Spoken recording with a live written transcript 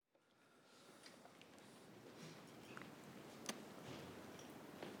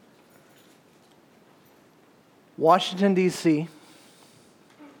Washington, D.C.,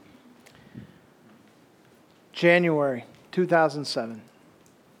 January 2007.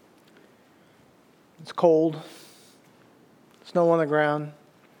 It's cold. Snow on the ground.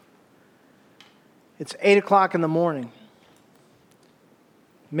 It's 8 o'clock in the morning.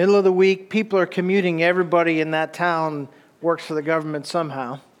 Middle of the week, people are commuting. Everybody in that town works for the government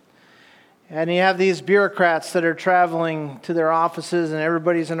somehow. And you have these bureaucrats that are traveling to their offices, and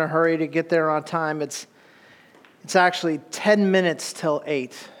everybody's in a hurry to get there on time. It's actually 10 minutes till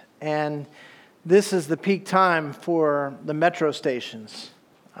 8. And this is the peak time for the metro stations.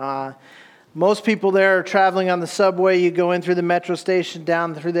 Most people there are traveling on the subway. You go in through the metro station,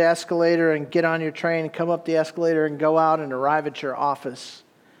 down through the escalator, and get on your train, and come up the escalator, and go out and arrive at your office.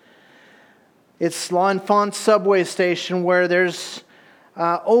 It's L'Enfant subway station where there's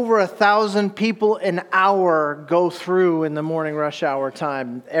over 1,000 people an hour go through in the morning rush hour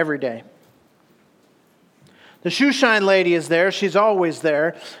time every day. The shoe shine lady is there. She's always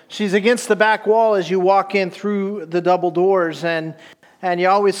there. She's against the back wall as you walk in through the double doors, and you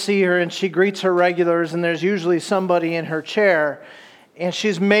always see her, and she greets her regulars, and there's usually somebody in her chair. And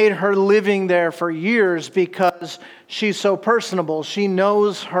she's made her living there for years because she's so personable. She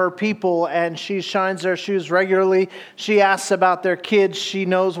knows her people, and she shines their shoes regularly. She asks about their kids. She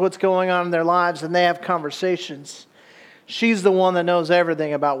knows what's going on in their lives, and they have conversations. She's the one that knows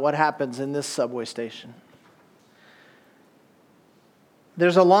everything about what happens in this subway station.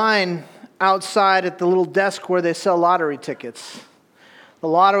 There's a line outside at the little desk where they sell lottery tickets. The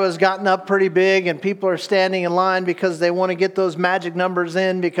lotto has gotten up pretty big, and people are standing in line because they want to get those magic numbers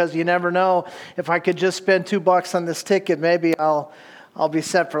in, because you never know, if I could just spend $2 on this ticket, maybe I'll be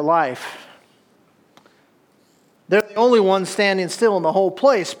set for life. They're the only ones standing still in the whole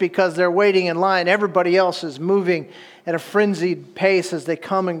place because they're waiting in line. Everybody else is moving at a frenzied pace as they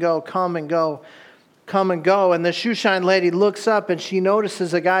come and go, come and go. And the shoe shine lady looks up and she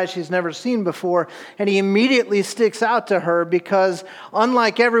notices a guy she's never seen before, and he immediately sticks out to her because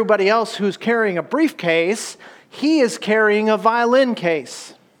unlike everybody else who's carrying a briefcase, he is carrying a violin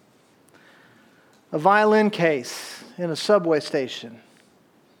case. A violin case in a subway station.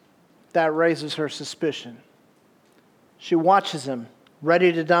 That raises her suspicion. She watches him,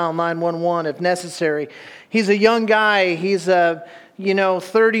 ready to dial 911 if necessary. He's a young guy. He's a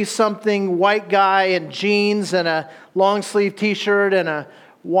 30-something white guy in jeans and a long-sleeve t-shirt and a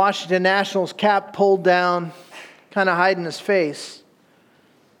Washington Nationals cap pulled down, kind of hiding his face.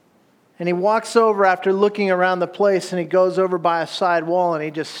 And he walks over after looking around the place, and he goes over by a side wall, and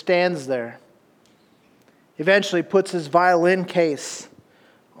he just stands there. Eventually puts his violin case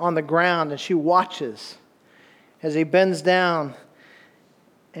on the ground, and she watches as he bends down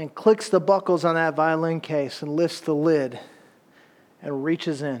and clicks the buckles on that violin case and lifts the lid and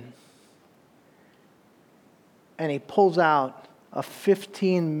reaches in. And he pulls out a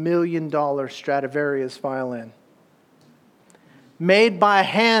 $15 million Stradivarius violin. Made by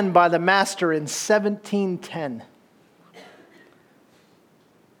hand by the master in 1710.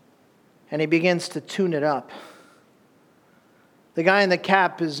 And he begins to tune it up. The guy in the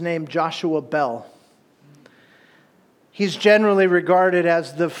cap is named Joshua Bell. He's generally regarded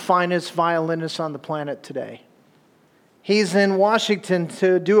as the finest violinist on the planet today. He's in Washington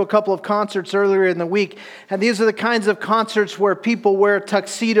to do a couple of concerts earlier in the week. And these are the kinds of concerts where people wear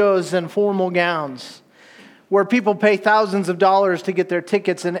tuxedos and formal gowns. Where people pay thousands of dollars to get their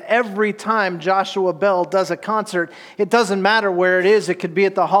tickets. And every time Joshua Bell does a concert, it doesn't matter where it is. It could be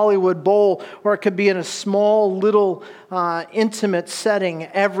at the Hollywood Bowl, or it could be in a small, little, intimate setting.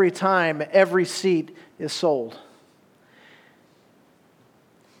 Every time, every seat is sold.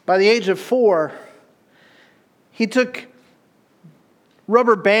 By the age of 4, he took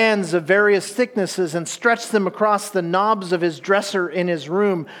rubber bands of various thicknesses and stretched them across the knobs of his dresser in his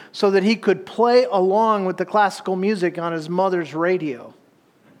room so that he could play along with the classical music on his mother's radio.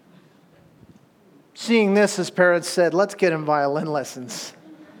 Seeing this, his parents said, "Let's get him violin lessons."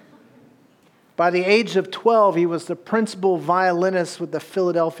 By the age of 12, he was the principal violinist with the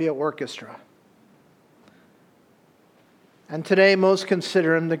Philadelphia Orchestra. And today, most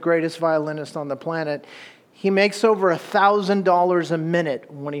consider him the greatest violinist on the planet. He makes over $1,000 a minute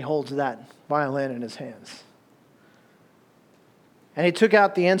when he holds that violin in his hands. And he took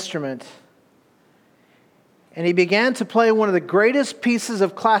out the instrument and he began to play one of the greatest pieces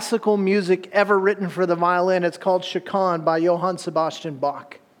of classical music ever written for the violin. It's called Chaconne by Johann Sebastian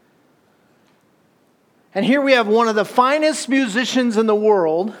Bach. And here we have one of the finest musicians in the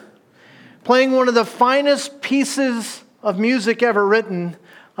world playing one of the finest pieces of music ever written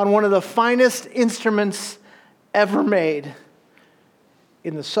on one of the finest instruments ever made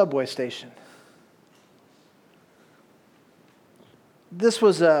in the subway station. this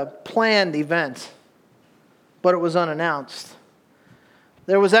was a planned event, but it was unannounced.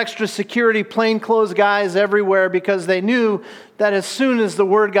 There was extra security, plainclothes guys everywhere because they knew that as soon as the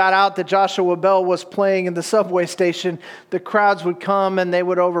word got out that Joshua Bell was playing in the subway station, the crowds would come and they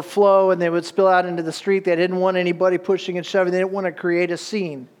would overflow and they would spill out into the street. They didn't want anybody pushing and shoving. They didn't want to create a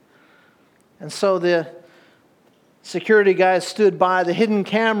scene. And so the security guys stood by. The hidden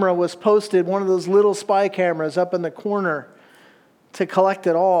camera was posted, one of those little spy cameras up in the corner, to collect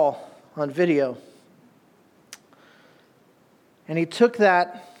it all on video. And he took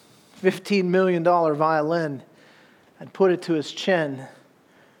that $15 million violin and put it to his chin,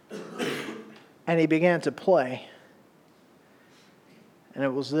 and he began to play. And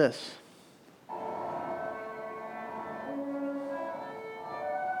it was this.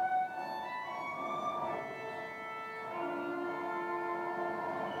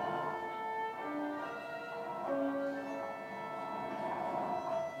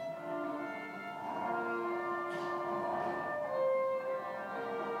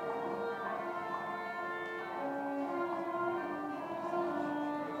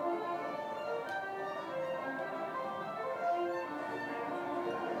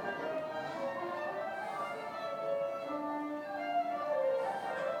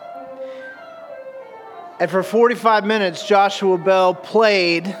 And for 45 minutes, Joshua Bell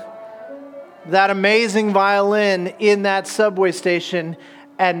played that amazing violin in that subway station,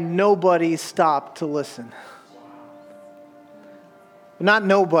 and nobody stopped to listen. Not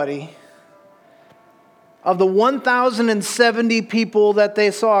nobody. Of the 1,070 people that they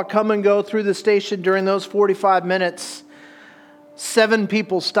saw come and go through the station during those 45 minutes, 7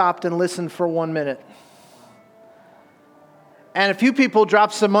 people stopped and listened for 1 minute. And a few people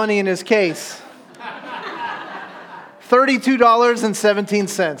dropped some money in his case.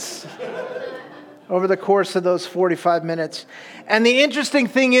 $32.17 over the course of those 45 minutes. And the interesting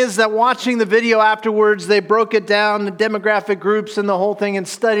thing is that watching the video afterwards, they broke it down, the demographic groups and the whole thing, and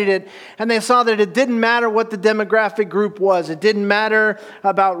studied it. And they saw that it didn't matter what the demographic group was. It didn't matter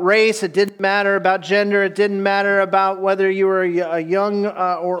about race. It didn't matter about gender. It didn't matter about whether you were a young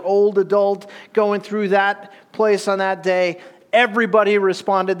or old adult going through that place on that day. Everybody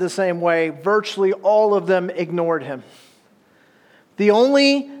responded the same way. Virtually all of them ignored him. The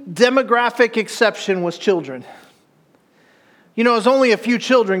only demographic exception was children. You know, it was only a few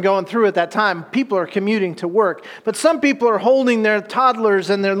children going through at that time. People are commuting to work. But some people are holding their toddlers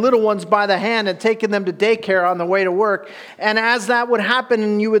and their little ones by the hand and taking them to daycare on the way to work. And as that would happen,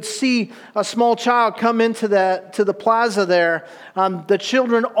 and you would see a small child come into the plaza there, the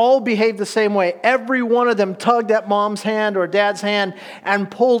children all behaved the same way. Every one of them tugged at mom's hand or dad's hand and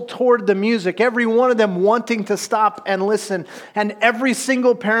pulled toward the music. Every one of them wanting to stop and listen. And every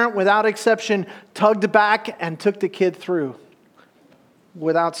single parent, without exception, tugged back and took the kid through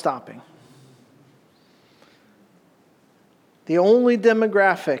without stopping. The only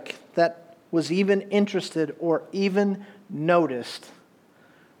demographic that was even interested or even noticed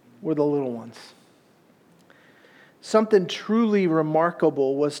were the little ones. Something truly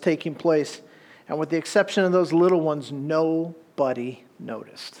remarkable was taking place, and with the exception of those little ones, nobody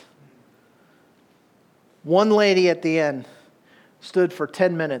noticed. One lady at the end stood for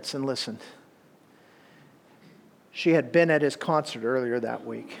 10 minutes and listened. She had been at his concert earlier that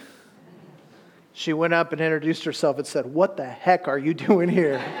week. She went up and introduced herself and said, "What the heck are you doing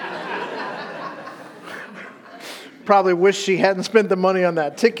here?" Probably wish she hadn't spent the money on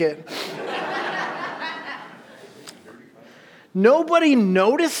that ticket. Nobody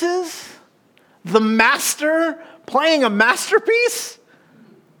notices the master playing a masterpiece?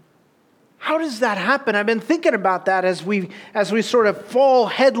 How does that happen? I've been thinking about that as we sort of fall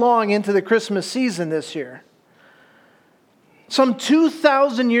headlong into the Christmas season this year. Some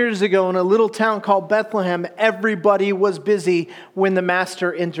 2,000 years ago in a little town called Bethlehem, everybody was busy when the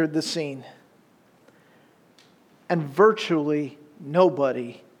master entered the scene. And virtually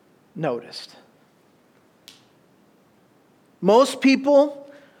nobody noticed. Most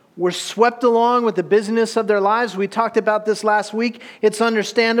people were swept along with the busyness of their lives. We talked about this last week. It's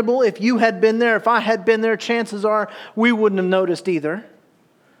understandable. If you had been there, if I had been there, chances are we wouldn't have noticed either.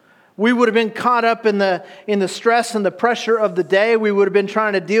 We would have been caught up in the stress and the pressure of the day. We would have been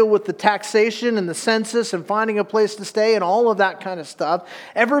trying to deal with the taxation and the census and finding a place to stay and all of that kind of stuff.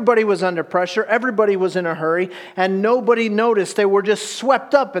 Everybody was under pressure. Everybody was in a hurry. And nobody noticed. They were just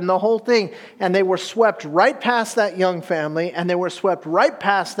swept up in the whole thing. And they were swept right past that young family. And they were swept right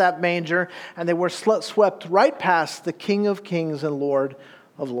past that manger. And they were swept right past the King of Kings and Lord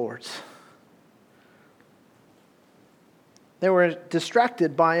of Lords. They were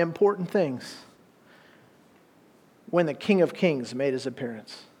distracted by important things. when the King of Kings made his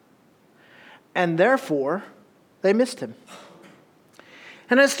appearance. And therefore, they missed him.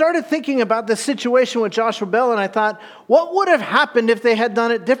 And I started thinking about the situation with Joshua Bell, and I thought, what would have happened if they had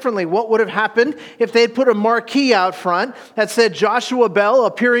done it differently? What would have happened if they had put a marquee out front that said Joshua Bell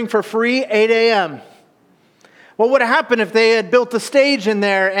appearing for free 8 a.m.? What would have happened if they had built a stage in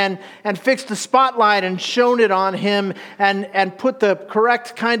there and fixed a spotlight and shown it on him and put the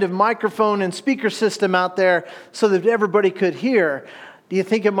correct kind of microphone and speaker system out there so that everybody could hear? Do you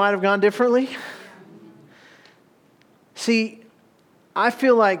think it might have gone differently? See, I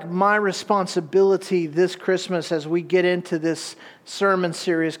feel like my responsibility this Christmas as we get into this sermon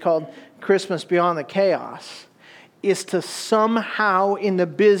series called Christmas Beyond the Chaos is to somehow, in the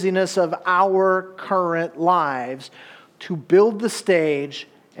busyness of our current lives, to build the stage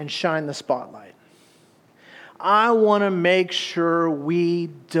and shine the spotlight. I want to make sure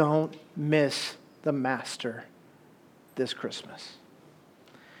we don't miss the Master this Christmas.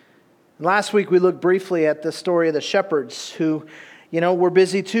 Last week we looked briefly at the story of the shepherds who, were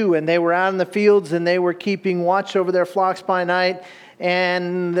busy too, and they were out in the fields and they were keeping watch over their flocks by night,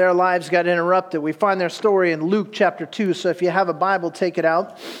 and their lives got interrupted. We find their story in Luke chapter 2. So if you have a Bible, take it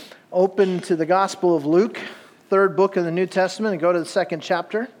out. Open to the Gospel of Luke, third book of the New Testament, and go to the second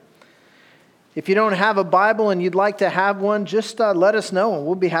chapter. If you don't have a Bible and you'd like to have one, just let us know and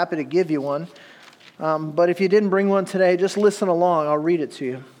we'll be happy to give you one. But if you didn't bring one today, just listen along. I'll read it to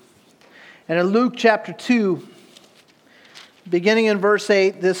you. And in Luke chapter 2, beginning in verse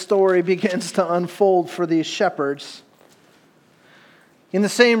 8, this story begins to unfold for these shepherds. In the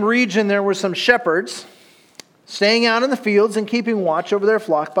same region, there were some shepherds staying out in the fields and keeping watch over their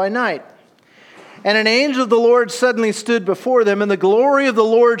flock by night. And an angel of the Lord suddenly stood before them, and the glory of the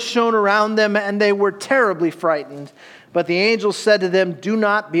Lord shone around them, and they were terribly frightened. But the angel said to them, "Do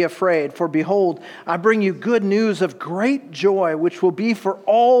not be afraid, for behold, I bring you good news of great joy, which will be for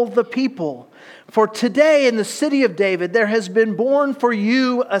all the people. For today in the city of David there has been born for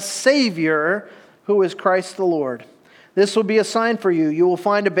you a Savior, who is Christ the Lord. This will be a sign for you. You will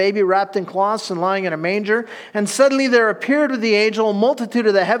find a baby wrapped in cloths and lying in a manger." And suddenly there appeared with the angel a multitude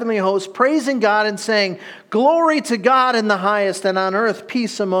of the heavenly hosts, praising God and saying, "Glory to God in the highest, and on earth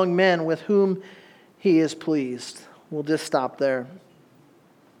peace among men with whom He is pleased." We'll just stop there.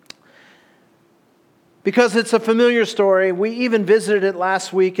 Because it's a familiar story, we even visited it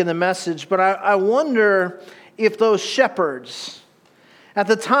last week in the message, but I wonder if those shepherds, at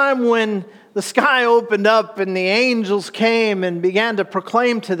the time when the sky opened up and the angels came and began to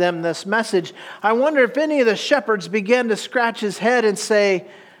proclaim to them this message, I wonder if any of the shepherds began to scratch his head and say,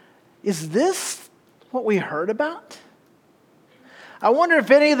 "Is this what we heard about?" I wonder if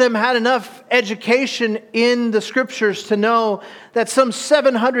any of them had enough education in the scriptures to know that some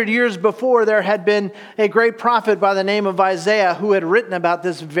 700 years before there had been a great prophet by the name of Isaiah who had written about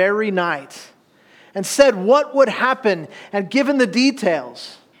this very night and said what would happen and given the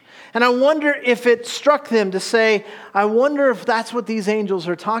details. And I wonder if it struck them to say, I wonder if that's what these angels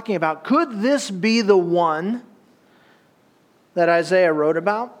are talking about. Could this be the one that Isaiah wrote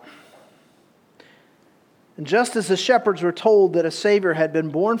about? And just as the shepherds were told that a Savior had been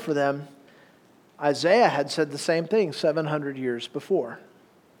born for them, Isaiah had said the same thing 700 years before.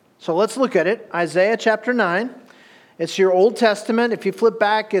 So let's look at it. Isaiah chapter 9. It's your Old Testament. If you flip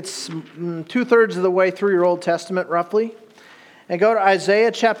back, it's 2/3 of the way through your Old Testament, roughly. And go to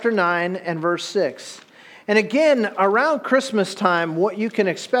Isaiah chapter 9 and verse 6. And again, around Christmas time, what you can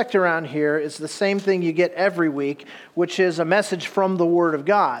expect around here is the same thing you get every week, which is a message from the Word of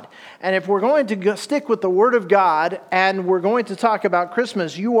God. And if we're going to stick with the Word of God and we're going to talk about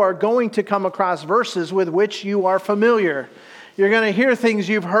Christmas, you are going to come across verses with which you are familiar. You're going to hear things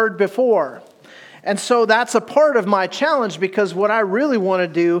you've heard before. And so that's a part of my challenge, because what I really want to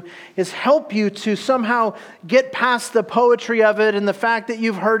do is help you to somehow get past the poetry of it and the fact that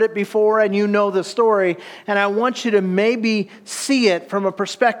you've heard it before and you know the story. And I want you to maybe see it from a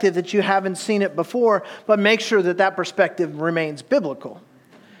perspective that you haven't seen it before, but make sure that that perspective remains biblical.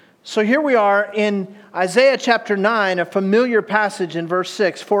 So here we are in Isaiah chapter 9, a familiar passage in verse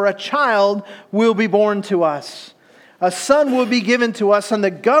 6. "For a child will be born to us. A son will be given to us, and the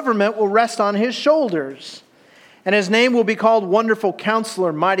government will rest on his shoulders. And his name will be called Wonderful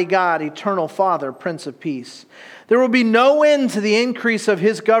Counselor, Mighty God, Eternal Father, Prince of Peace. There will be no end to the increase of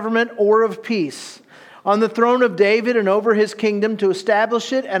his government or of peace, on the throne of David and over his kingdom, to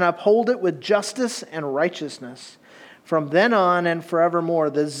establish it and uphold it with justice and righteousness. From then on and forevermore,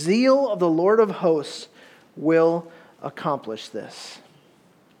 the zeal of the Lord of hosts will accomplish this."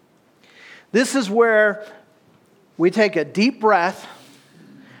 This is where we take a deep breath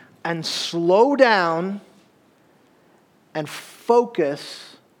and slow down and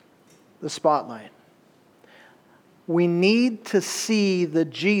focus the spotlight. We need to see the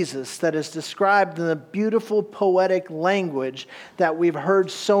Jesus that is described in the beautiful poetic language that we've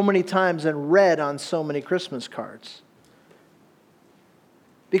heard so many times and read on so many Christmas cards.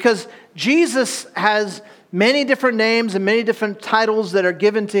 Because Jesus has many different names and many different titles that are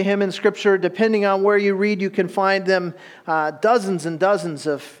given to him in Scripture. Depending on where you read, you can find them dozens and dozens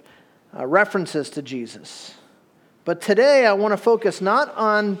of references to Jesus. But today I want to focus not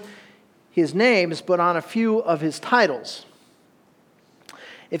on his names, but on a few of his titles.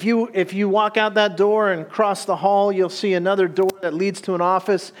 If you walk out that door and cross the hall, you'll see another door that leads to an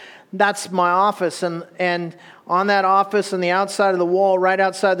office. That's my office, and on that office, on the outside of the wall, right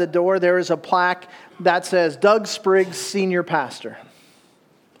outside the door, there is a plaque that says Doug Spriggs, Senior Pastor.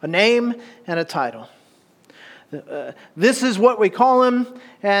 A name and a title. This is what we call him,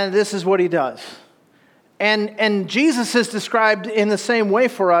 and this is what he does. And Jesus is described in the same way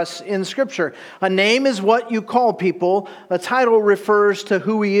for us in Scripture. A name is what you call people. A title refers to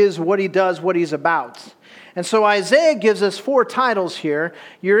who he is, what he does, what he's about. And so Isaiah gives us 4 titles here.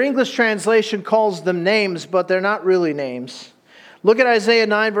 Your English translation calls them names, but they're not really names. Look at Isaiah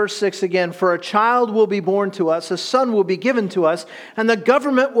 9, verse 6 again. For a child will be born to us, a son will be given to us, and the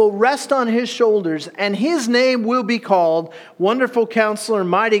government will rest on his shoulders, and his name will be called Wonderful Counselor,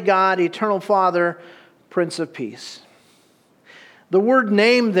 Mighty God, Eternal Father, Prince of Peace. The word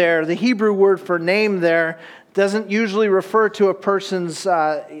name there, the Hebrew word for name there, doesn't usually refer to a person's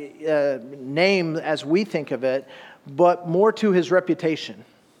name as we think of it, but more to his reputation.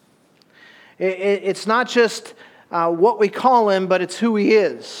 It's not just what we call him, but it's who he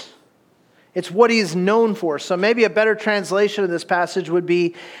is. It's what he's known for. So maybe a better translation of this passage would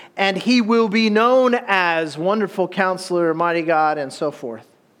be, and he will be known as Wonderful Counselor, Mighty God, and so forth.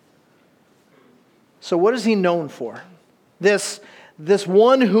 So what is he known for? This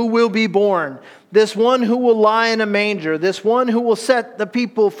one who will be born, this one who will lie in a manger, this one who will set the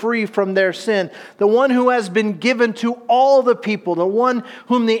people free from their sin, the one who has been given to all the people, the one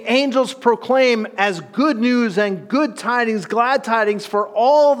whom the angels proclaim as good news and good tidings, glad tidings for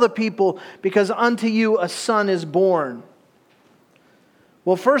all the people, because unto you a son is born.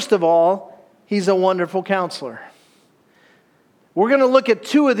 Well, first of all, he's a wonderful counselor. We're going to look at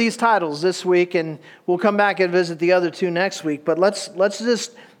 2 of these titles this week, and we'll come back and visit the other 2 next week. But let's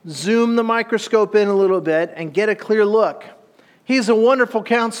just zoom the microscope in a little bit and get a clear look. He's a wonderful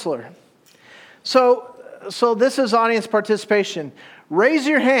counselor. So this is audience participation. Raise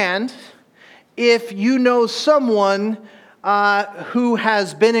your hand if you know someone who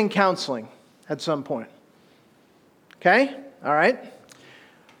has been in counseling at some point. Okay? All right.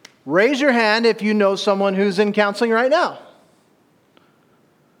 Raise your hand if you know someone who's in counseling right now.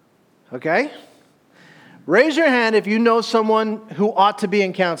 Okay? Raise your hand if you know someone who ought to be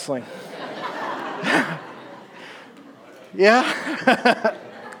in counseling. Yeah?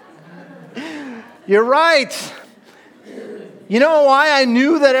 You're right. You know why I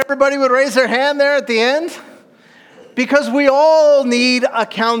knew that everybody would raise their hand there at the end? Because we all need a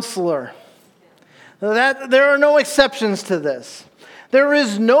counselor. There are no exceptions to this. There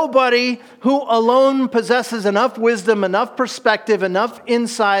is nobody who alone possesses enough wisdom, enough perspective, enough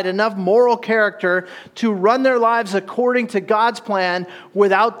insight, enough moral character to run their lives according to God's plan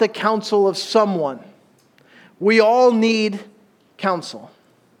without the counsel of someone. We all need counsel.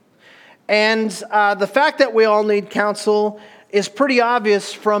 And the fact that we all need counsel is pretty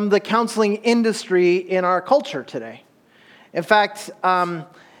obvious from the counseling industry in our culture today. In fact,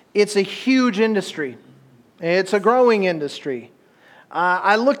 it's a huge industry. It's a growing industry.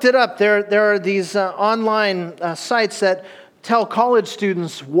 I looked it up. There are these online sites that tell college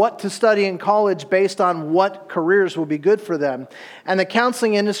students what to study in college based on what careers will be good for them. And the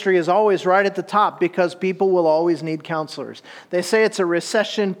counseling industry is always right at the top because people will always need counselors. They say it's a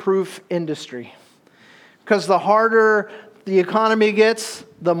recession-proof industry because the harder the economy gets,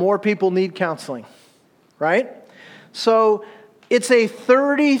 the more people need counseling, right? So it's a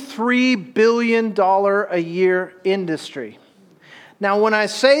 $33 billion a year industry. Now, when I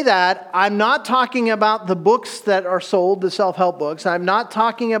say that, I'm not talking about the books that are sold, the self-help books. I'm not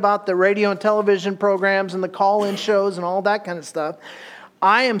talking about the radio and television programs and the call-in shows and all that kind of stuff.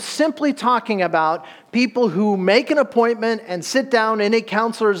 I am simply talking about people who make an appointment and sit down in a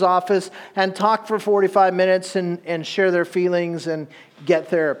counselor's office and talk for 45 minutes and share their feelings and get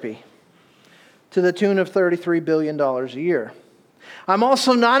therapy to the tune of $33 billion a year. I'm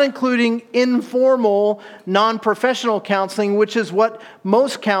also not including informal, non-professional counseling, which is what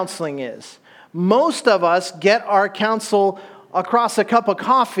most counseling is. Most of us get our counsel across a cup of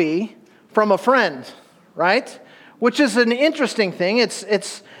coffee from a friend, right? which is an interesting thing.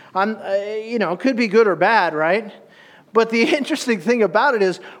 It could be good or bad, right? But the interesting thing about it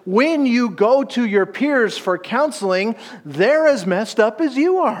is when you go to your peers for counseling, they're as messed up as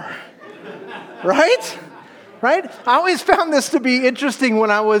you are. Right? Right? I always found this to be interesting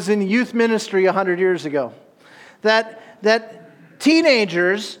when I was in youth ministry 100 years ago. That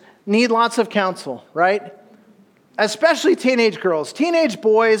teenagers need lots of counsel, right? Especially teenage girls. Teenage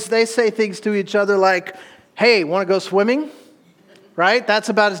boys, they say things to each other like, hey, want to go swimming? Right? That's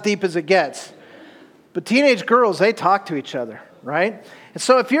about as deep as it gets. But teenage girls, they talk to each other, right? And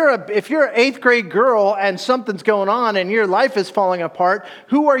so if you're an 8th grade girl and something's going on and your life is falling apart,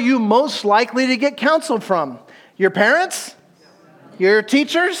 who are you most likely to get counsel from? Your parents? Your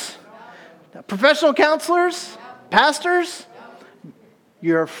teachers? Professional counselors? Pastors?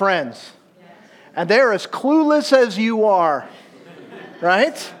 Your friends. And they're as clueless as you are,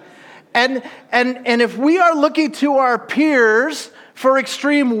 right? And if we are looking to our peers for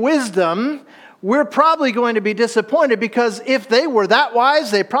extreme wisdom, we're probably going to be disappointed because if they were that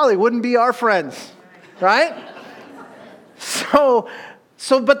wise, they probably wouldn't be our friends, right?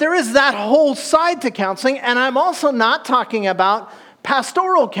 But there is that whole side to counseling, and I'm also not talking about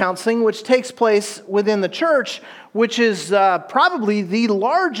pastoral counseling, which takes place within the church, which is probably the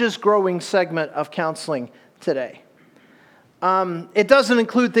largest growing segment of counseling today. It doesn't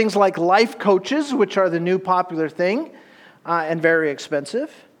include things like life coaches, which are the new popular thing and very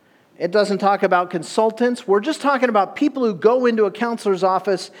expensive. It doesn't talk about consultants. We're just talking about people who go into a counselor's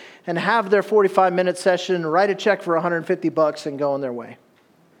office and have their 45-minute session, write a check for $150 and go on their way.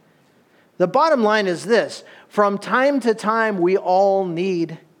 The bottom line is this. From time to time, we all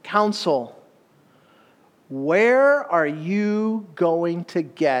need counsel. Where are you going to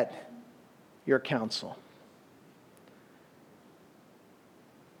get your counsel?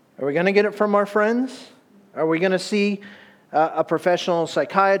 Are we going to get it from our friends? Are we going to see a professional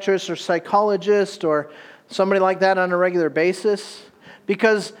psychiatrist or psychologist or somebody like that on a regular basis?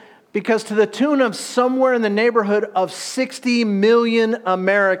 Because to the tune of somewhere in the neighborhood of 60 million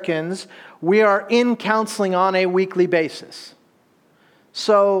Americans, we are in counseling on a weekly basis.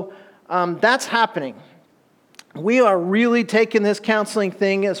 So that's happening. We are really taking this counseling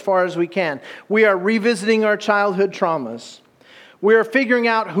thing as far as we can. We are revisiting our childhood traumas. We are figuring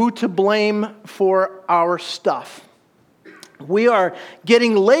out who to blame for our stuff. We are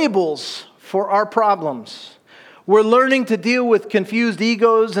getting labels for our problems. We're learning to deal with confused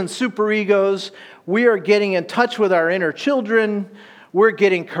egos and superegos. We are getting in touch with our inner children. We're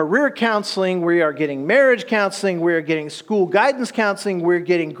getting career counseling. We are getting marriage counseling. We are getting school guidance counseling. We're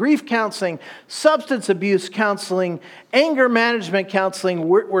getting grief counseling, substance abuse counseling, anger management counseling.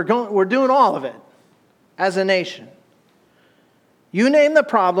 We're doing all of it as a nation. You name the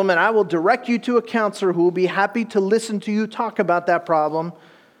problem, and I will direct you to a counselor who will be happy to listen to you talk about that problem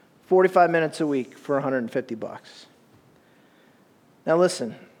 45 minutes a week for $150. Now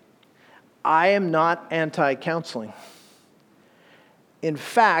listen, I am not anti-counseling. In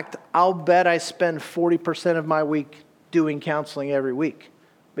fact, I'll bet I spend 40% of my week doing counseling every week.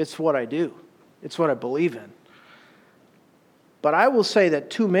 It's what I do. It's what I believe in. But I will say that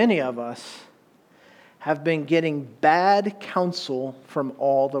too many of us have been getting bad counsel from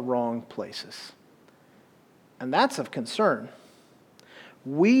all the wrong places. And that's of concern.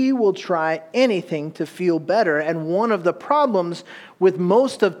 We will try anything to feel better. And one of the problems with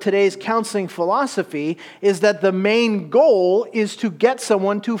most of today's counseling philosophy is that the main goal is to get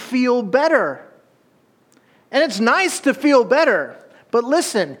someone to feel better. And it's nice to feel better. But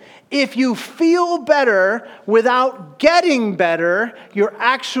listen, if you feel better without getting better, you're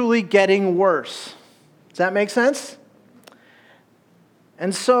actually getting worse. Does that make sense?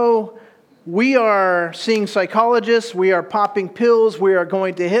 And so we are seeing psychologists, we are popping pills, we are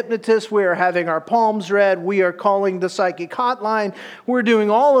going to hypnotists, we are having our palms read, we are calling the psychic hotline, we're doing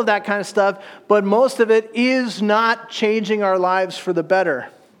all of that kind of stuff, but most of it is not changing our lives for the better.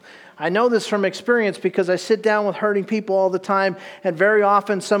 I know this from experience because I sit down with hurting people all the time, and very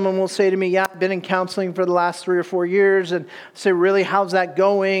often someone will say to me, yeah, I've been in counseling for the last 3 or 4 years, and I say, really, how's that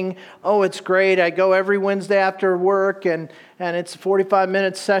going? Oh, it's great. I go every Wednesday after work, and it's a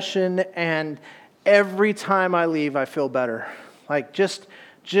 45-minute session, and every time I leave, I feel better. Like, just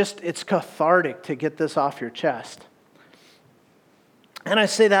it's cathartic to get this off your chest. And I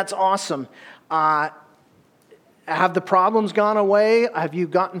say, that's awesome. Have the problems gone away? Have you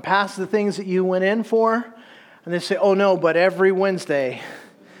gotten past the things that you went in for? And they say, oh no, but every Wednesday,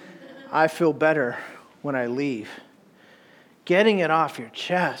 I feel better when I leave. Getting it off your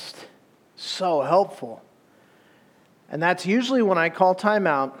chest, so helpful. And that's usually when I call time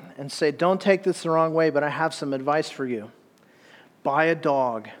out and say, don't take this the wrong way, but I have some advice for you. Buy a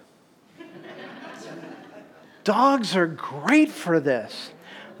dog. Dogs are great for this.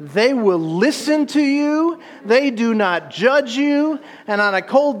 They will listen to you. They do not judge you. And on a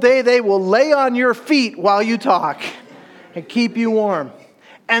cold day, they will lay on your feet while you talk and keep you warm.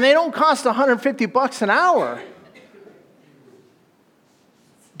 And they don't cost $150 an hour.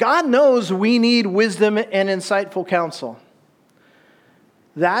 God knows we need wisdom and insightful counsel.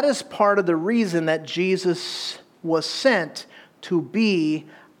 That is part of the reason that Jesus was sent to be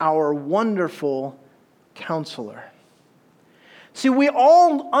our wonderful counselor. See, we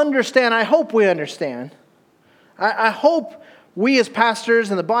all understand, I hope we understand. I hope we as pastors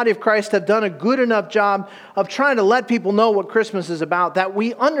in the body of Christ have done a good enough job of trying to let people know what Christmas is about, that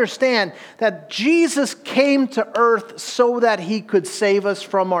we understand that Jesus came to earth so that he could save us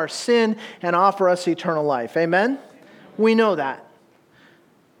from our sin and offer us eternal life. Amen? We know that.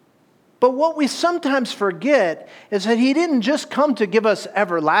 But what we sometimes forget is that he didn't just come to give us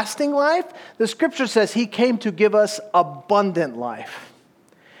everlasting life. The scripture says he came to give us abundant life.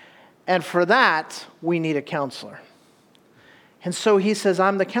 And for that, we need a counselor. And so he says,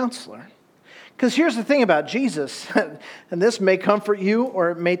 I'm the counselor. Because here's the thing about Jesus, and this may comfort you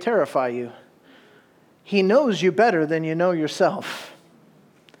or it may terrify you. He knows you better than you know yourself.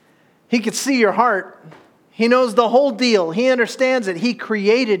 He can see your heart. He knows the whole deal. He understands it. He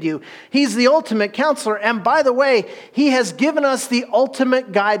created you. He's the ultimate counselor. And by the way, he has given us the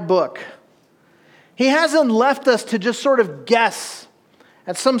ultimate guidebook. He hasn't left us to just sort of guess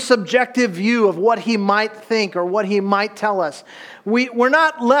at some subjective view of what he might think or what he might tell us. We're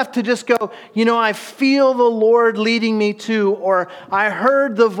not left to just go, I feel the Lord leading me to, or I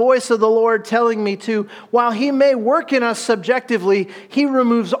heard the voice of the Lord telling me to. While he may work in us subjectively, he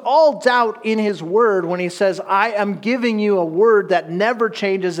removes all doubt in his word when he says, I am giving you a word that never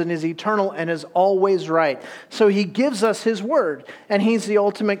changes and is eternal and is always right. So he gives us his word, and he's the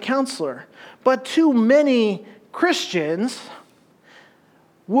ultimate counselor. But too many Christians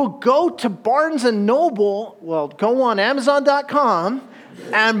will go to Barnes & Noble, go on Amazon.com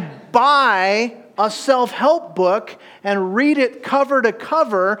and buy a self-help book and read it cover to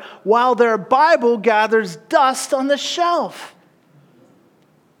cover while their Bible gathers dust on the shelf.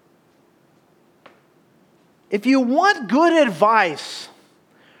 If you want good advice,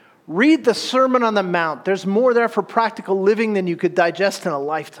 read the Sermon on the Mount. There's more there for practical living than you could digest in a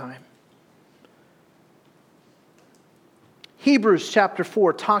lifetime. Hebrews chapter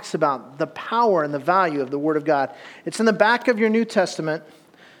 4 talks about the power and the value of the Word of God. It's in the back of your New Testament.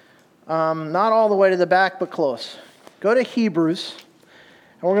 Not all the way to the back, but close. Go to Hebrews,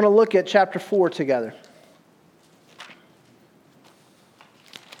 and we're going to look at chapter 4 together.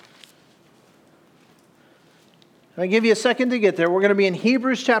 I'll give you a second to get there. We're going to be in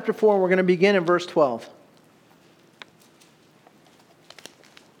Hebrews chapter 4, and we're going to begin in verse 12.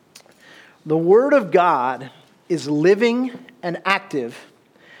 The Word of God is living and active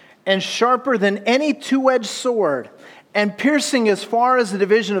and sharper than any two-edged sword and piercing as far as the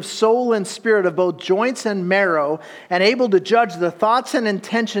division of soul and spirit, of both joints and marrow, and able to judge the thoughts and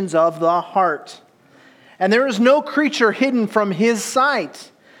intentions of the heart. And there is no creature hidden from his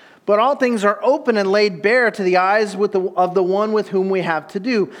sight, but all things are open and laid bare to the eyes of the one with whom we have to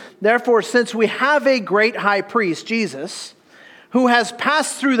do. Therefore, since we have a great high priest, Jesus, who has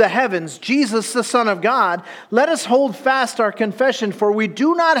passed through the heavens, Jesus, the Son of God, let us hold fast our confession, for we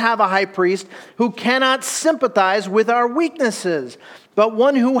do not have a high priest who cannot sympathize with our weaknesses, but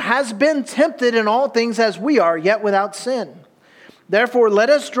one who has been tempted in all things as we are, yet without sin. Therefore, let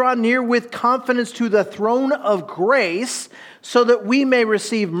us draw near with confidence to the throne of grace, so that we may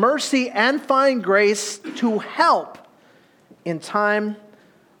receive mercy and find grace to help in time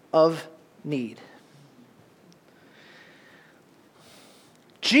of need.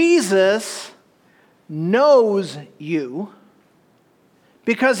 Jesus knows you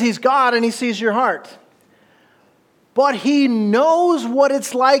because he's God and he sees your heart. But he knows what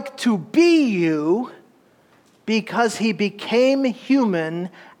it's like to be you because he became human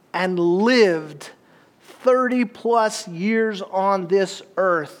and lived 30 plus years on this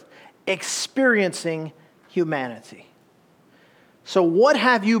earth experiencing humanity. So what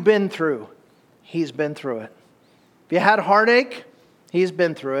have you been through? He's been through it. If you had heartache, he's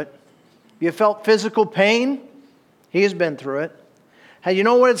been through it. If you felt physical pain, he's been through it. And you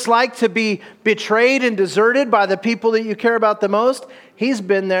know what it's like to be betrayed and deserted by the people that you care about the most? He's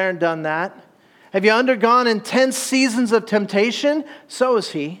been there and done that. Have you undergone intense seasons of temptation? So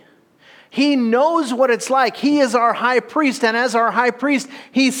has he. He knows what it's like. He is our high priest, and as our high priest,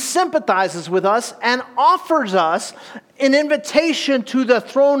 he sympathizes with us and offers us an invitation to the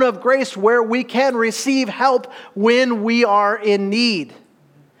throne of grace where we can receive help when we are in need.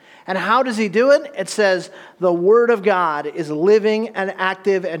 And how does he do it? It says, the word of God is living and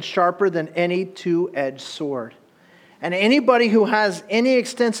active and sharper than any two-edged sword. And anybody who has any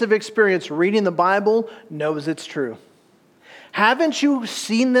extensive experience reading the Bible knows it's true. Haven't you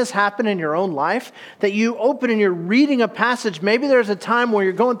seen this happen in your own life? That you open and you're reading a passage. Maybe there's a time where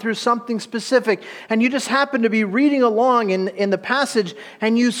you're going through something specific and you just happen to be reading along in the passage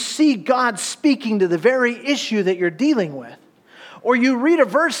and you see God speaking to the very issue that you're dealing with. Or you read a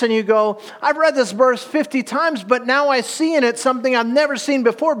verse and you go, I've read this verse 50 times, but now I see in it something I've never seen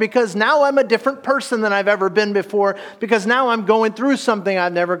before because now I'm a different person than I've ever been before because now I'm going through something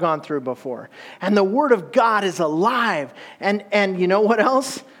I've never gone through before. And the Word of God is alive. And you know what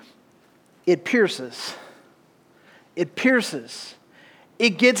else? It pierces. It pierces.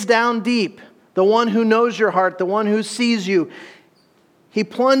 It gets down deep. The one who knows your heart, the one who sees you, he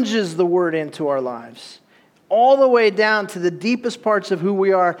plunges the Word into our lives, all the way down to the deepest parts of who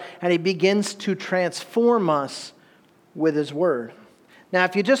we are, and he begins to transform us with his word. Now,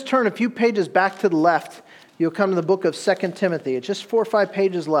 if you just turn a few pages back to the left, you'll come to the book of 2 Timothy. It's just 4 or 5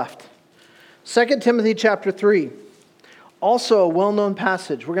 pages left. 2 Timothy chapter 3, also a well-known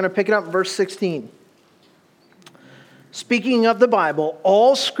passage. We're going to pick it up in verse 16. Speaking of the Bible,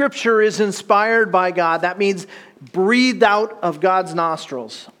 all Scripture is inspired by God. That means breathed out of God's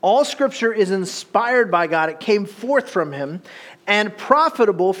nostrils. All Scripture is inspired by God. It came forth from him and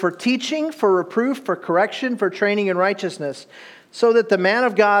profitable for teaching, for reproof, for correction, for training in righteousness, so that the man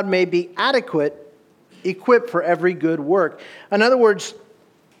of God may be adequate, equipped for every good work. In other words,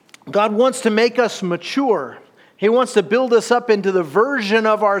 God wants to make us mature. He wants to build us up into the version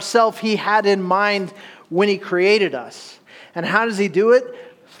of ourself he had in mind when he created us. And how does he do it?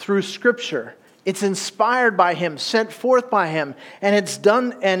 Through Scripture. It's inspired by him, sent forth by him, and it's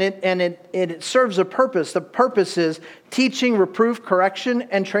done, and it serves a purpose. The purpose is teaching, reproof, correction,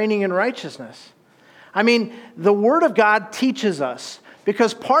 and training in righteousness. I mean, the Word of God teaches us,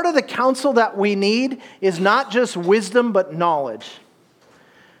 because part of the counsel that we need is not just wisdom, but knowledge.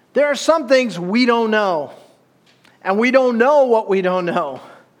 There are some things we don't know, and we don't know what we don't know,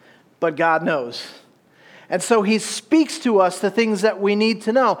 but God knows. And so he speaks to us the things that we need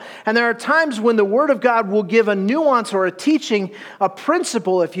to know. And there are times when the Word of God will give a nuance or a teaching, a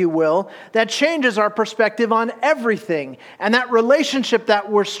principle, if you will, that changes our perspective on everything. And that relationship that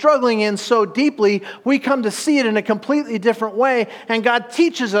we're struggling in so deeply, we come to see it in a completely different way. And God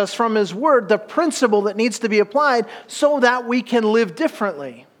teaches us from his Word the principle that needs to be applied so that we can live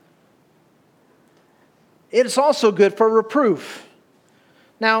differently. It's also good for reproof.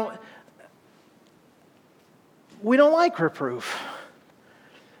 Now, we don't like reproof.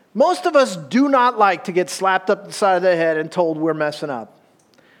 Most of us do not like to get slapped up the side of the head and told we're messing up.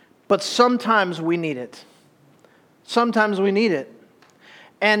 But sometimes we need it. Sometimes we need it.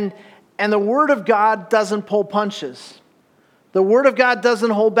 And the Word of God doesn't pull punches. The Word of God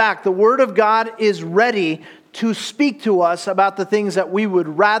doesn't hold back. The Word of God is ready to speak to us about the things that we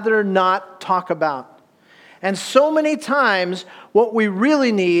would rather not talk about. And so many times, what we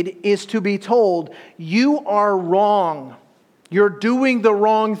really need is to be told, you are wrong. You're doing the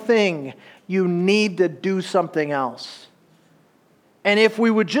wrong thing. You need to do something else. And if we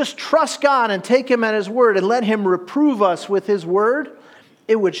would just trust God and take him at his word and let him reprove us with his word,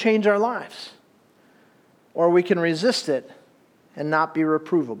 it would change our lives. Or we can resist it and not be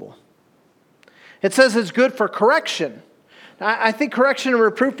reprovable. It says it's good for correction. I think correction and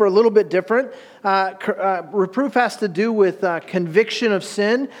reproof are a little bit different. Reproof has to do with conviction of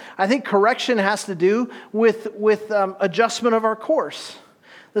sin. I think correction has to do with adjustment of our course.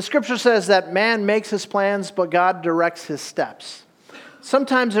 The Scripture says that man makes his plans, but God directs his steps.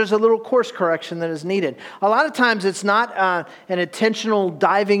 Sometimes there's a little course correction that is needed. A lot of times it's not an intentional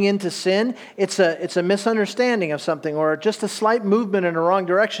diving into sin. It's a misunderstanding of something or just a slight movement in the wrong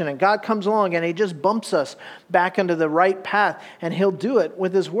direction. And God comes along and he just bumps us back into the right path. And he'll do it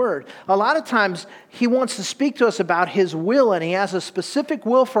with his word. A lot of times he wants to speak to us about his will. And he has a specific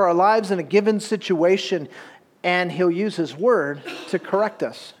will for our lives in a given situation. And he'll use his word to correct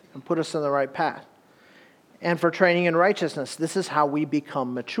us and put us on the right path. And for training in righteousness, this is how we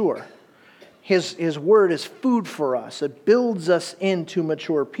become mature. His word is food for us. It builds us into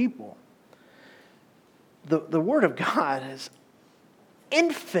mature people. The word of God is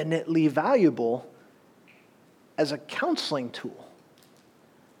infinitely valuable as a counseling tool.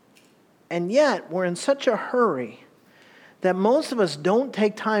 And yet, we're in such a hurry that most of us don't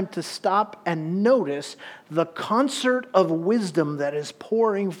take time to stop and notice the concert of wisdom that is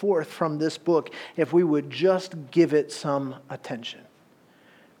pouring forth from this book if we would just give it some attention.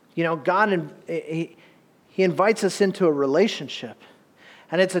 You know, God, He invites us into a relationship,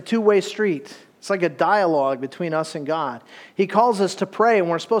 and it's a two-way street. It's like a dialogue between us and God. He calls us to pray, and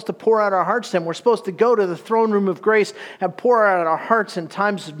we're supposed to pour out our hearts to Him. We're supposed to go to the throne room of grace and pour out our hearts in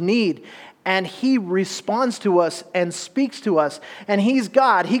times of need. And He responds to us and speaks to us. And He's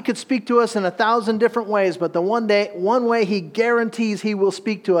God. He could speak to us in 1,000 different ways, but the one way He guarantees He will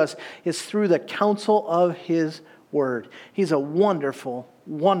speak to us is through the counsel of His Word. He's a wonderful,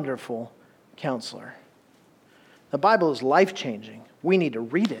 wonderful counselor. The Bible is life-changing. We need to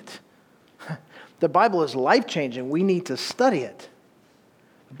read it. The Bible is life-changing. We need to study it.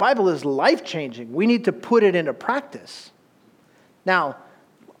 The Bible is life-changing. We need to put it into practice. Now,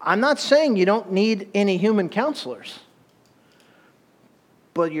 I'm not saying you don't need any human counselors,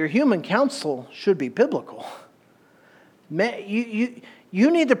 but your human counsel should be biblical. You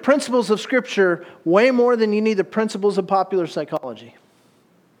need the principles of Scripture way more than you need the principles of popular psychology.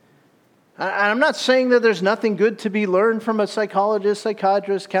 I'm not saying that there's nothing good to be learned from a psychologist,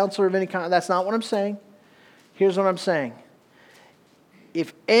 psychiatrist, counselor of any kind. That's not what I'm saying. Here's what I'm saying.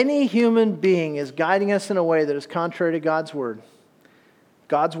 If any human being is guiding us in a way that is contrary to God's Word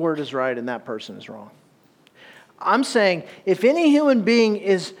is right and that person is wrong. I'm saying if any human being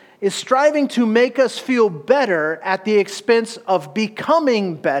is striving to make us feel better at the expense of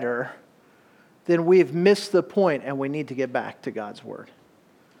becoming better, then we've missed the point and we need to get back to God's Word.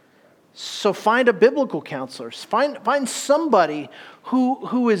 So find a biblical counselor. Find somebody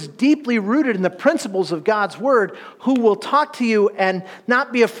who is deeply rooted in the principles of God's Word, who will talk to you and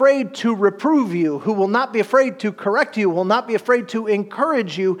not be afraid to reprove you, who will not be afraid to correct you, will not be afraid to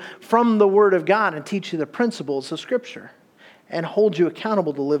encourage you from the Word of God and teach you the principles of Scripture and hold you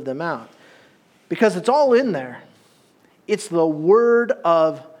accountable to live them out. Because it's all in there. It's the Word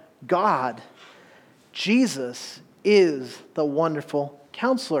of God. Jesus is the wonderful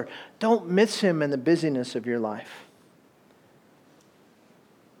counselor. Don't miss Him in the busyness of your life.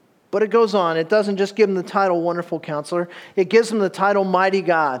 But it goes on. It doesn't just give Him the title Wonderful Counselor. It gives Him the title Mighty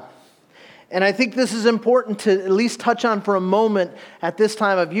God. And I think this is important to at least touch on for a moment at this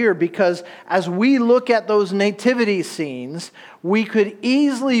time of year, because as we look at those nativity scenes, we could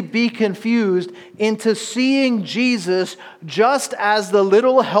easily be confused into seeing Jesus just as the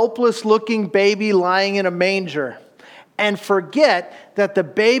little helpless looking baby lying in a manger, and forget that the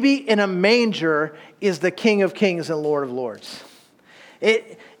baby in a manger is the King of Kings and Lord of Lords.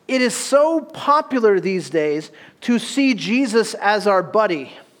 It is so popular these days to see Jesus as our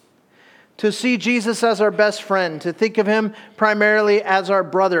buddy, to see Jesus as our best friend, to think of Him primarily as our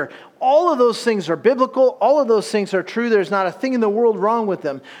brother. All of those things are biblical. All of those things are true. There's not a thing in the world wrong with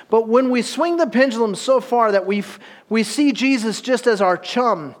them. But when we swing the pendulum so far that we see Jesus just as our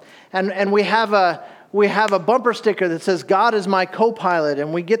chum, and we have a bumper sticker that says, God is my co-pilot,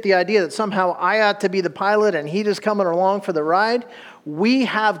 and we get the idea that somehow I ought to be the pilot and He just coming along for the ride, we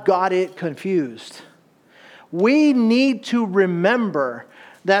have got it confused. We need to remember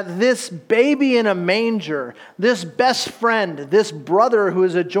that this baby in a manger, this best friend, this brother who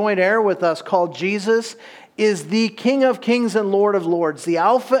is a joint heir with us called Jesus, is the King of Kings and Lord of Lords, the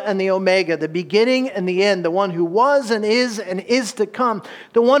Alpha and the Omega, the beginning and the end, the one who was and is to come,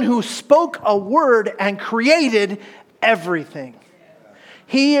 the one who spoke a word and created everything.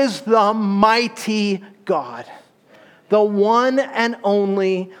 He is the mighty God, the one and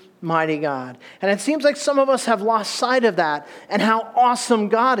only mighty God. And it seems like some of us have lost sight of that and how awesome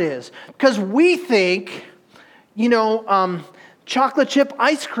God is, because we think, chocolate chip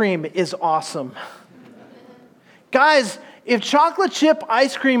ice cream is awesome. Guys, if chocolate chip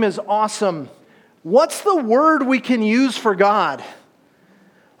ice cream is awesome, what's the word we can use for God?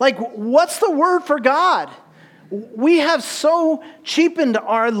 Like, what's the word for God? We have so cheapened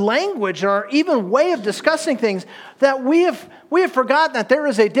our language, our even way of discussing things, that we have forgotten that there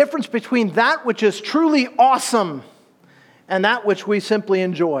is a difference between that which is truly awesome and that which we simply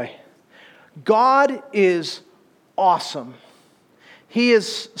enjoy. God is awesome. He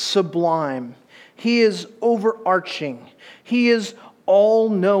is sublime. He is overarching. He is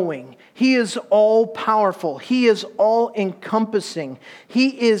all-knowing. He is all-powerful. He is all-encompassing.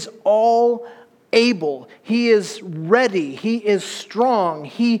 He is all-able. He is ready. He is strong.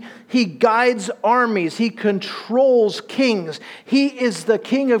 He guides armies. He controls kings. He is the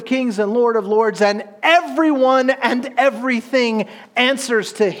King of Kings and Lord of Lords, and everyone and everything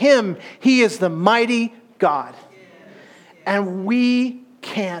answers to Him. He is the mighty God. And we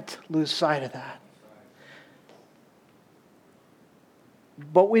can't lose sight of that.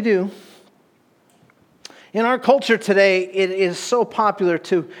 but we do. In our culture today, it is so popular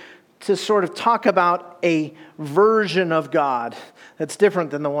to sort of talk about a version of God that's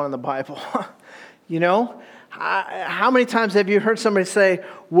different than the one in the Bible. You know? How many times have you heard somebody say,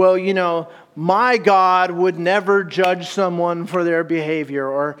 well, you know, my God would never judge someone for their behavior,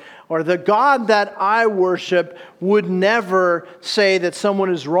 or the God that I worship would never say that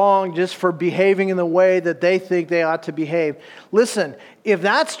someone is wrong just for behaving in the way that they think they ought to behave. Listen, if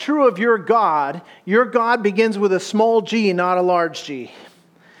that's true of your God begins with a small g, not a large G.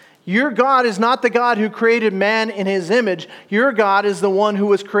 Your God is not the God who created man in his image. Your God is the one who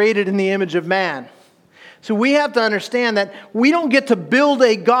was created in the image of man. So we have to understand that we don't get to build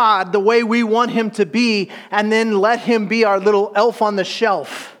a God the way we want him to be and then let him be our little elf on the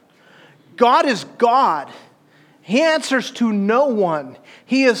shelf. God is God. He answers to no one.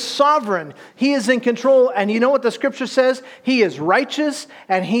 He is sovereign. He is in control. And you know what the scripture says? He is righteous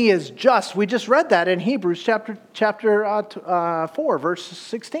and he is just. We just read that in Hebrews chapter 4, verse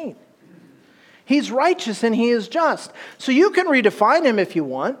 16. He's righteous and he is just. So you can redefine him if you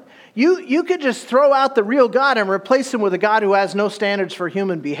want. You could just throw out the real God and replace him with a God who has no standards for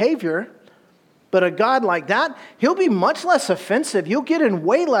human behavior. But a God like that, he'll be much less offensive. You'll get in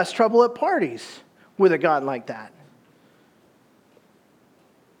way less trouble at parties with a God like that.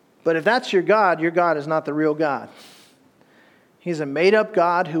 But if that's your God is not the real God. He's a made-up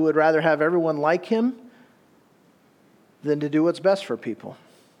God who would rather have everyone like him than to do what's best for people.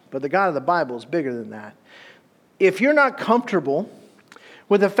 But the God of the Bible is bigger than that. If you're not comfortable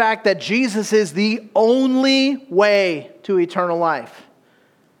with the fact that Jesus is the only way to eternal life,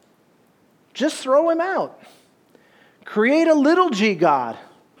 just throw him out. Create a little g God.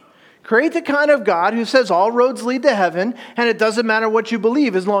 Create the kind of God who says all roads lead to heaven and it doesn't matter what you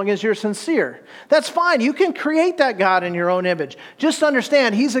believe as long as you're sincere. That's fine. You can create that God in your own image. Just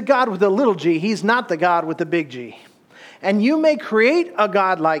understand he's a God with a little g. He's not the God with the big G. And you may create a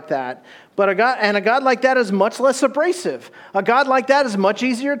God like that, but a God like that is much less abrasive. A God like that is much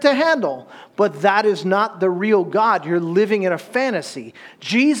easier to handle. But that is not the real God. You're living in a fantasy.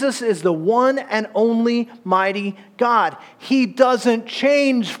 Jesus is the one and only mighty God. He doesn't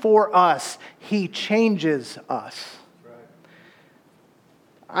change for us. He changes us. Right.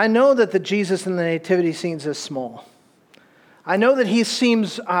 I know that the Jesus in the nativity scenes is small. I know that he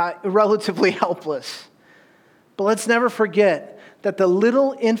seems relatively helpless. But let's never forget that the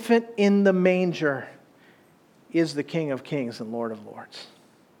little infant in the manger is the King of Kings and Lord of Lords.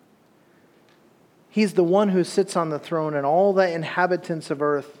 He's the one who sits on the throne, and all the inhabitants of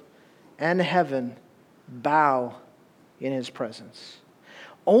earth and heaven bow in his presence.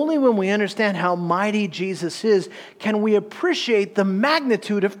 Only when we understand how mighty Jesus is can we appreciate the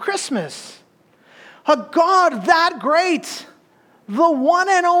magnitude of Christmas. A God that great, the one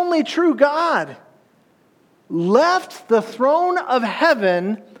and only true God, left the throne of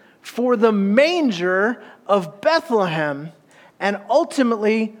heaven for the manger of Bethlehem and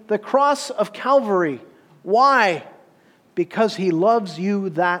ultimately the cross of Calvary. Why? Because he loves you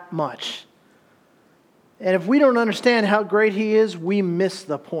that much. And if we don't understand how great he is, we miss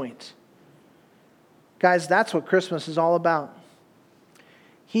the point. Guys, that's what Christmas is all about.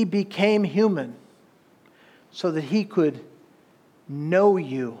 He became human so that he could know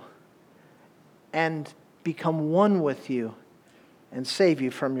you and become one with you and save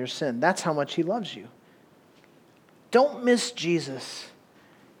you from your sin. That's how much he loves you. Don't miss Jesus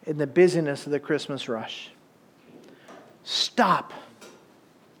in the busyness of the Christmas rush. Stop.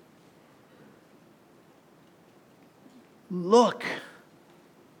 Look.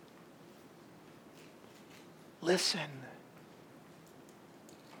 Listen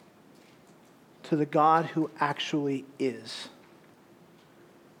to the God who actually is.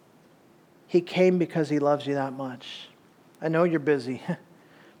 He came because he loves you that much. I know you're busy,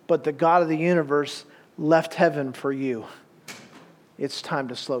 but the God of the universe left heaven for you. It's time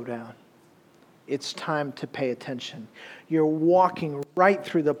to slow down. It's time to pay attention. You're walking right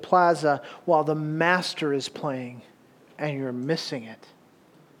through the plaza while the master is playing, and you're missing it.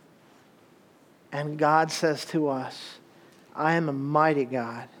 And God says to us, I am a mighty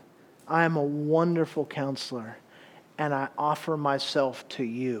God. I am a wonderful counselor, and I offer myself to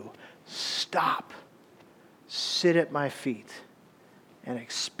you. Stop, sit at my feet, and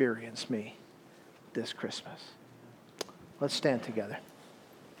experience me this Christmas. Let's stand together.